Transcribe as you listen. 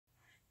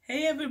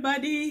Hey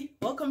everybody,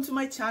 welcome to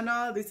my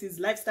channel. This is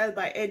Lifestyle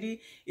by Eddie.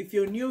 If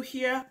you're new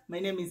here, my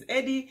name is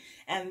Eddie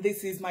and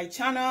this is my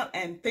channel,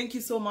 and thank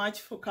you so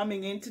much for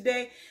coming in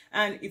today.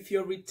 And if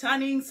you're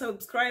returning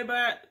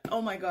subscriber,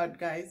 oh my god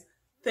guys,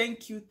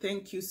 thank you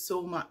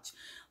so much.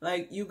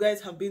 Like, you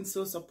guys have been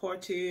so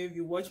supportive.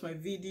 You watch my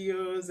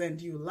videos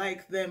and you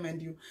like them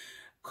and you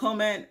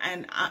comment,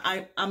 and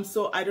I'm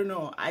so, I don't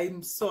know,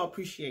 I'm so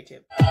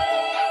appreciative.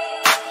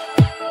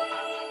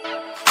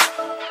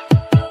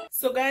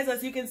 So guys,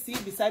 as you can see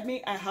beside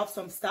me, I have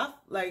some stuff.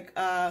 Like,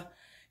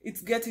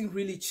 it's getting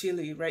really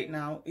chilly right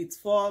now. It's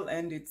fall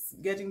and it's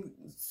getting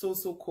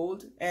so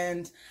cold,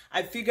 and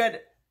I figured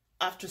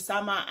after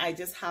summer I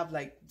just have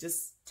like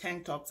just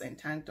tank tops and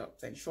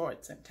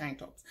shorts and tank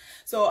tops.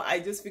 So I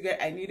just figured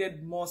I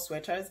needed more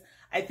sweaters.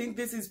 I think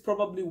this is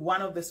probably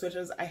one of the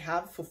sweaters I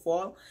have for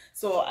fall.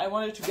 So I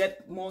wanted to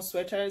get more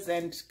sweaters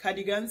and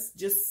cardigans,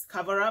 just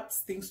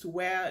cover-ups, things to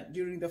wear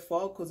during the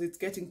fall because it's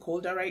getting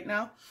colder right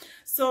now.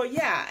 So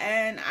yeah,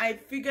 and I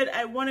figured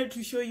I wanted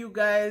to show you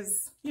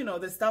guys, you know,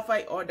 the stuff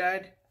I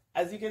ordered.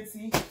 As you can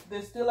see,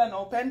 they're still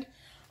unopened.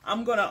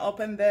 I'm gonna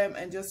open them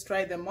and just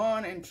try them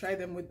on and try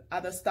them with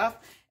other stuff.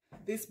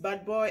 This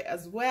bad boy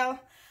as well,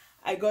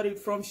 I got it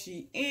from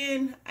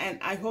SHEIN, and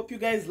I hope you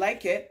guys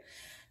like it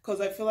because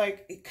I feel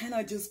like it kind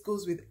of just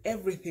goes with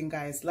everything,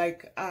 guys.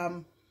 Like,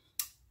 I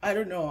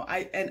don't know,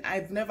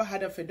 I've never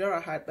had a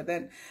Fedora hat, but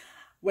then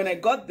when I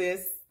got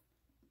this,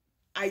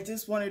 I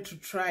just wanted to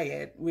try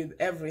it with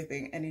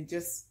everything, and it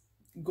just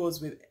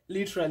goes with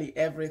literally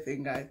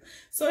everything, guys.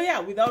 So yeah,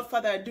 without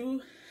further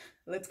ado,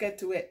 let's get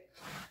to it.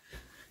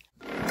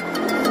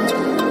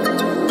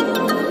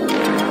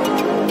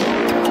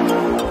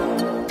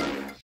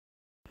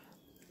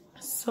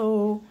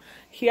 So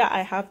here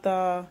I have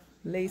the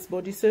lace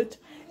bodysuit.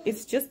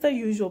 It's just the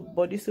usual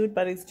bodysuit,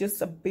 but it's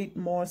just a bit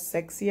more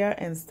sexier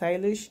and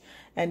stylish,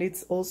 and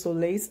it's also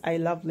lace. I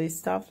love lace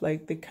stuff.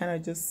 Like, they kind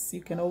of just,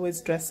 you can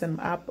always dress them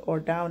up or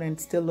down and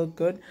still look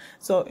good.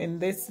 So in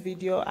this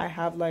video I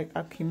have like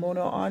a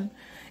kimono on.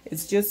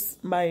 It's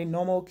just my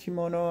normal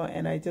kimono,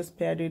 and I just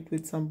paired it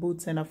with some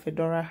boots and a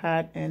Fedora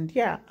hat, and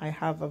yeah, I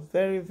have a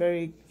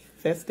very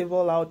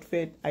festival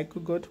outfit. I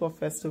could go to a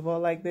festival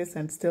like this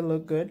and still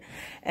look good.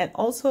 And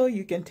also,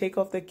 you can take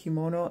off the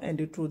kimono and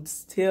it would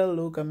still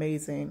look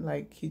amazing.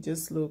 Like, you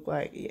just look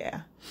like,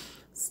 yeah,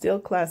 still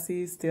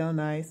classy, still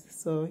nice.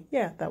 So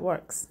yeah, that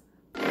works.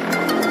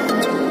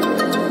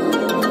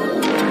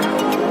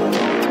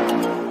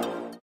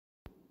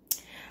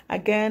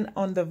 Again,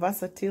 on the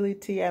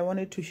versatility, I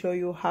wanted to show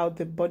you how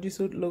the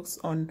bodysuit looks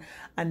on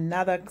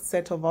another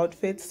set of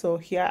outfits. So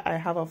here I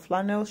have a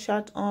flannel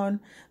shirt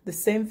on, the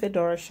same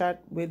Fedora shirt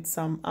with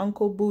some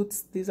ankle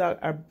boots. These are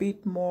a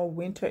bit more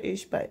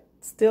winter-ish, but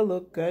still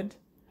look good.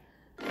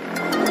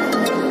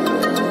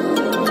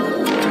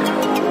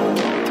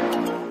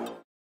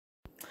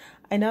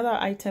 Another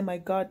item I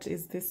got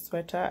is this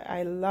sweater.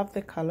 I love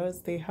the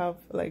colors. They have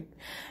like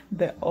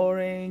the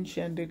orange,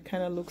 and it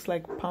kind of looks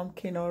like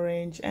pumpkin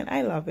orange, and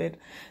I love it.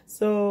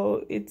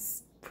 So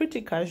it's pretty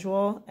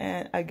casual,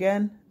 and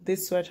again,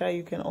 this sweater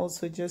you can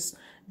also just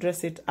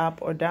dress it up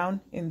or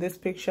down. In this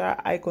picture,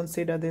 I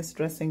consider this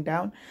dressing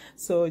down.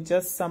 So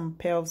just some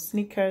pair of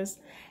sneakers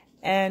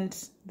and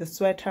the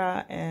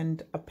sweater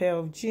and a pair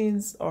of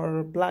jeans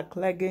or black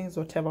leggings,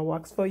 whatever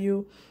works for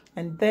you,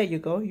 and there you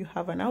go, you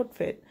have an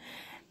outfit.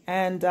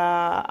 And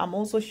I'm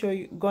also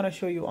gonna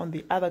show you on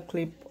the other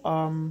clip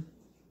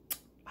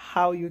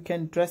how you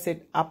can dress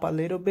it up a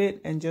little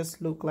bit and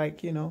just look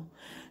like, you know,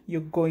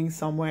 you're going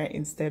somewhere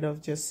instead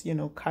of just, you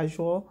know,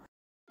 casual.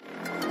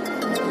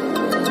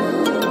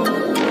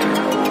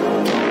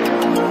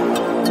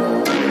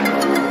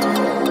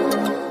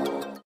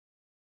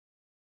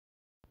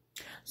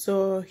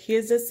 So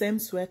here's the same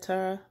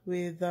sweater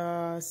with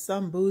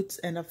some boots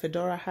and a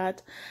Fedora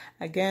hat.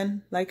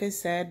 Again, like I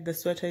said, the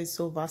sweater is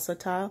so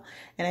versatile,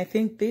 and I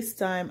think this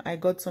time I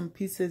got some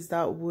pieces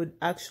that would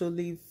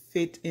actually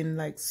fit in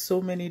like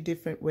so many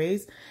different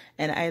ways,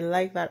 and I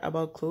like that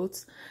about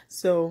clothes.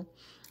 So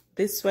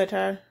this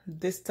sweater,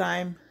 this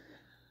time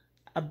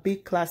a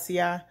bit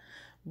classier,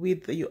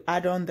 with you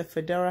add on the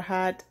Fedora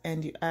hat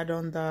and you add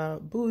on the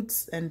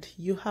boots, and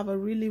you have a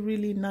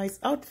really nice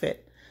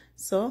outfit.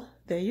 So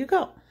there you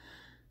go.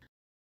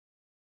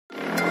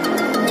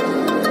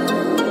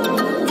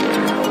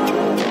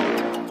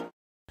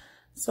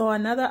 So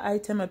another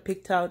item I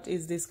picked out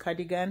is this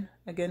cardigan.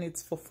 Again,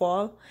 it's for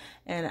fall,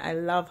 and I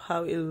love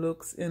how it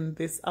looks in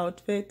this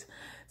outfit.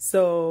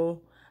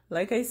 So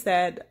like I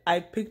said, I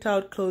picked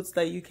out clothes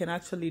that you can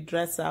actually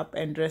dress up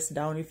and dress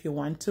down if you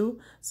want to.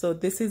 So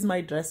this is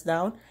my dress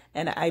down,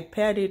 and I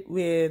paired it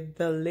with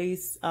the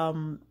lace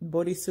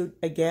bodysuit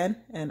again.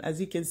 And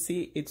as you can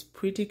see, it's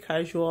pretty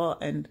casual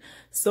and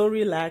so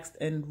relaxed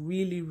and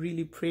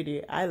really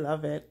pretty. I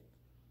love it.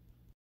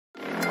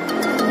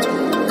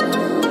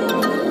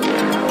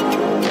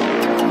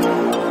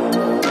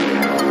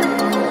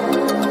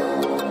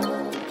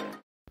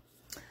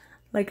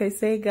 Like I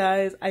say,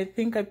 guys, I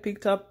think I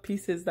picked up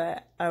pieces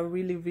that are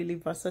really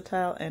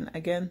versatile, and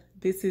again,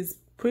 this is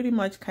pretty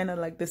much kind of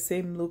like the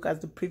same look as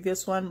the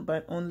previous one,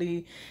 but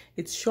only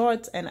it's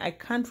short, and I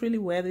can't really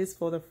wear this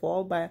for the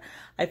fall, but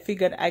I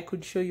figured I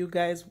could show you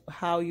guys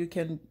how you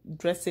can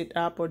dress it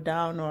up or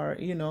down, or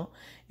you know,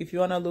 if you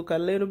want to look a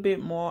little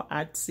bit more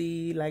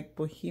artsy, like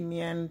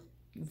bohemian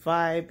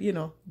vibe, you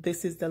know,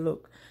 this is the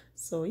look.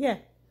 So yeah.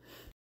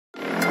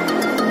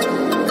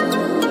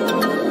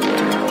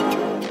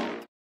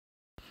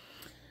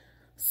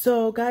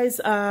 So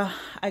guys,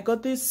 I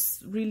got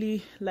this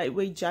really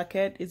lightweight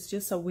jacket. It's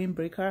just a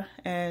windbreaker,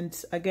 and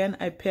again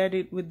I paired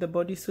it with the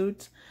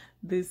bodysuit.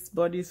 This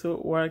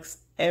bodysuit works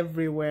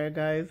everywhere,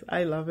 guys.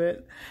 I love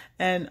it.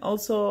 And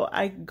also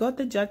I got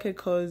the jacket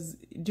because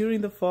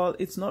during the fall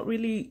it's not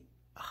really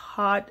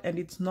hot and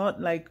it's not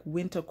like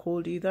winter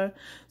cold either.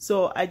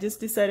 So I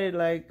just decided,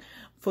 like,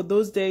 for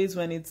those days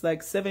when it's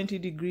like 70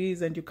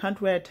 degrees and you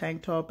can't wear a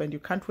tank top and you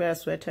can't wear a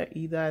sweater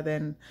either,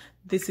 then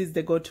this is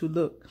the go-to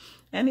look.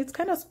 And it's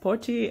kind of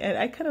sporty and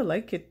I kind of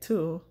like it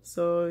too.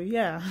 So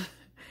yeah.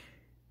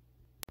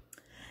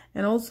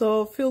 And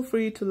also feel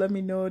free to let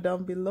me know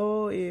down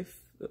below if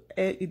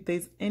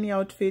there's any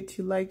outfit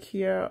you like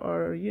here,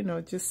 or you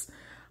know, just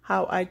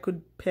how I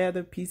could pair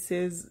the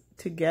pieces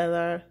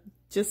together.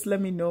 Just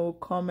let me know,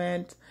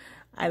 comment.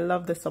 I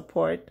love the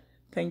support.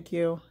 Thank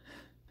you.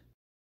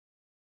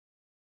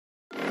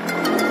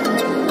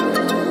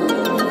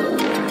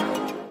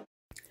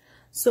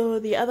 So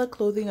the other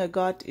clothing I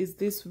got is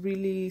this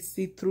really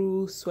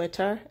see-through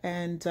sweater,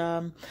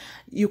 and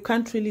you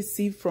can't really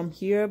see from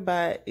here,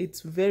 but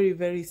it's very,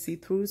 very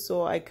see-through.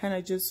 So I kind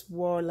of just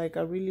wore like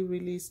a really,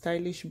 really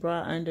stylish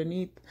bra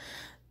underneath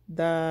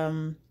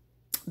the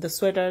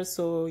sweater.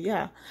 So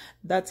yeah,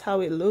 that's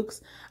how it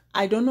looks.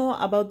 I don't know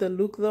about the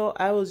look though.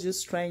 I was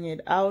just trying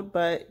it out,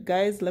 but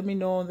guys, let me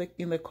know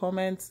in the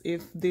comments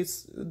if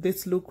this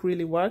look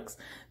really works,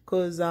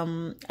 because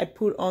I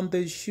put on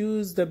the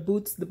shoes, the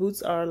boots. The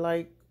boots are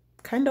like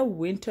kind of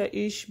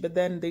winter-ish, but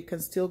then they can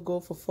still go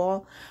for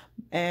fall,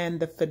 and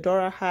the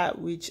fedora hat,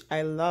 which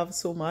I love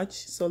so much.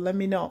 So let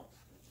me know.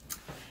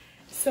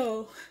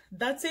 So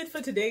that's it for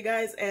today,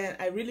 guys, and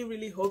I really,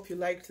 really hope you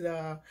liked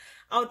the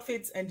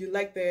outfits and you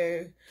like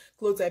the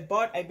clothes I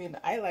bought. I mean,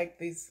 I like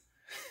these,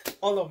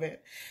 all of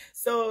it.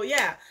 So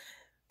yeah,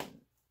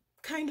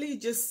 kindly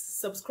just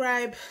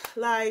subscribe,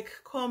 like,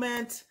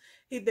 comment,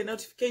 hit the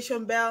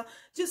notification bell.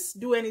 Just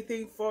do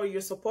anything for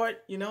your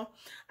support, you know.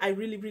 I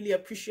really, really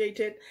appreciate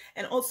it.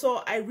 And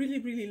also I really,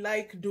 really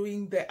like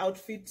doing the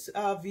outfit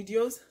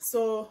videos.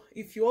 So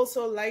if you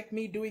also like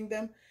me doing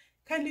them,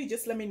 kindly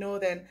just let me know,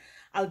 then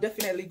I'll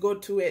definitely go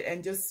to it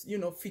and just, you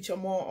know, feature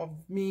more of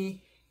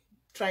me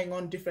trying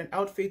on different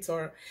outfits,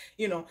 or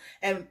you know.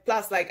 And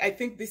plus, like, I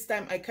think this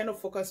time I kind of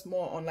focus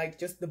more on like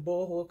just the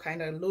boho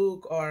kind of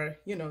look, or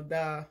you know,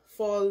 the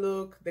fall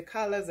look, the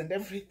colors and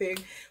everything,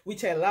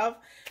 which I love.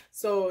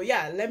 So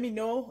yeah, let me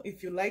know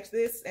if you liked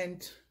this,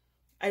 and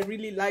I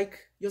really like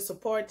your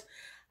support.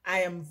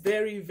 I am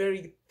very,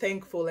 very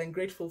thankful and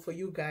grateful for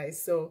you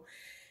guys. So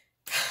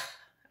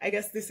I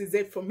guess this is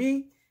it for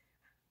me.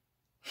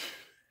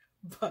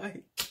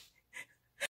 Bye.